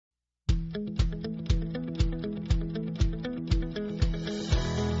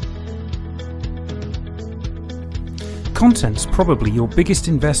Content's probably your biggest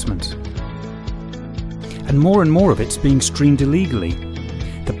investment, and more of it's being streamed illegally.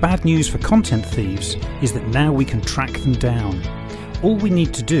 The bad news for content thieves is that now we can track them down. All we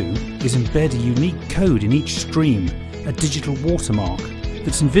need to do is embed a unique code in each stream, a digital watermark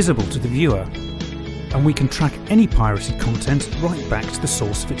that's invisible to the viewer, and we can track any pirated content right back to the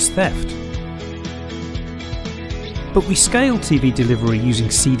source of its theft. But we scale TV delivery using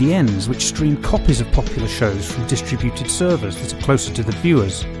CDNs, which stream copies of popular shows from distributed servers that are closer to the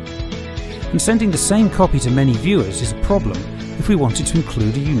viewers. And sending the same copy to many viewers is a problem if we wanted to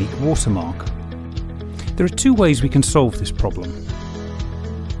include a unique watermark. There are two ways we can solve this problem.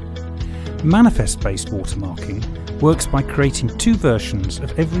 Manifest-based watermarking works by creating two versions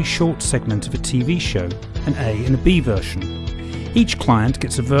of every short segment of a TV show, an A and a B version. Each client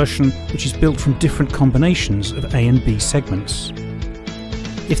gets a version which is built from different combinations of A and B segments.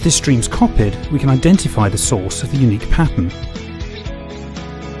 If this stream's copied, we can identify the source of the unique pattern.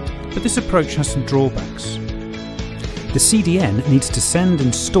 But this approach has some drawbacks. The CDN needs to send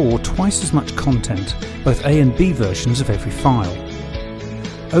and store twice as much content, both A and B versions of every file.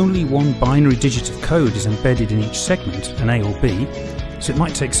 Only one binary digit of code is embedded in each segment, an A or B, so it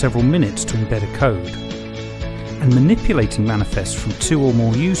might take several minutes to embed a code. And manipulating manifests from two or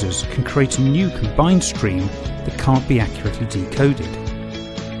more users can create a new combined stream that can't be accurately decoded.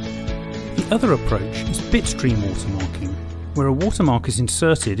 The other approach is bitstream watermarking, where a watermark is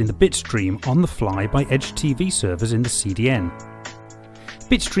inserted in the bitstream on the fly by Edge TV servers in the CDN.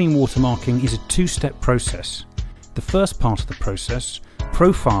 Bitstream watermarking is a two-step process. The first part of the process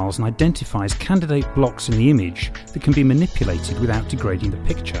profiles and identifies candidate blocks in the image that can be manipulated without degrading the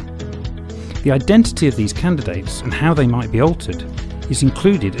picture. The identity of these candidates and how they might be altered is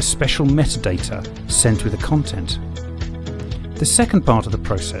included as special metadata sent with the content. The second part of the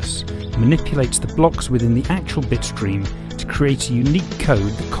process manipulates the blocks within the actual bitstream to create a unique code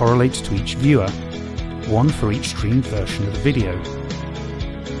that correlates to each viewer, one for each streamed version of the video.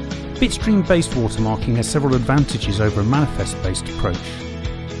 Bitstream-based watermarking has several advantages over a manifest-based approach.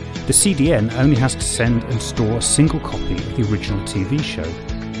 The CDN only has to send and store a single copy of the original TV show.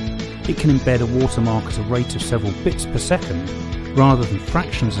 It can embed a watermark at a rate of several bits per second, rather than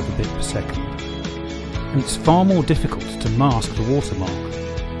fractions of a bit per second. And it's far more difficult to mask the watermark.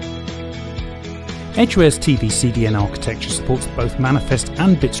 Edgeware's TV CDN architecture supports both manifest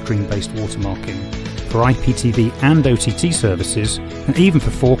and bitstream-based watermarking for IPTV and OTT services, and even for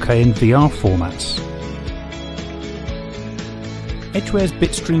 4K and VR formats. Edgeware's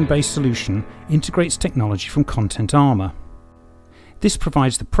bitstream-based solution integrates technology from Content Armor. This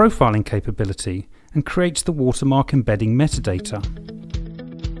provides the profiling capability and creates the watermark embedding metadata.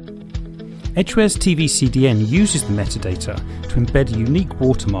 Edgeware's TV CDN uses the metadata to embed a unique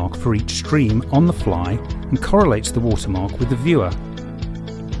watermark for each stream on the fly and correlates the watermark with the viewer.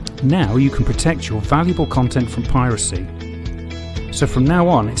 Now you can protect your valuable content from piracy. So from now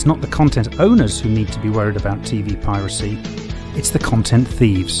on, it's not the content owners who need to be worried about TV piracy, it's the content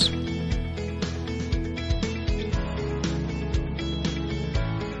thieves.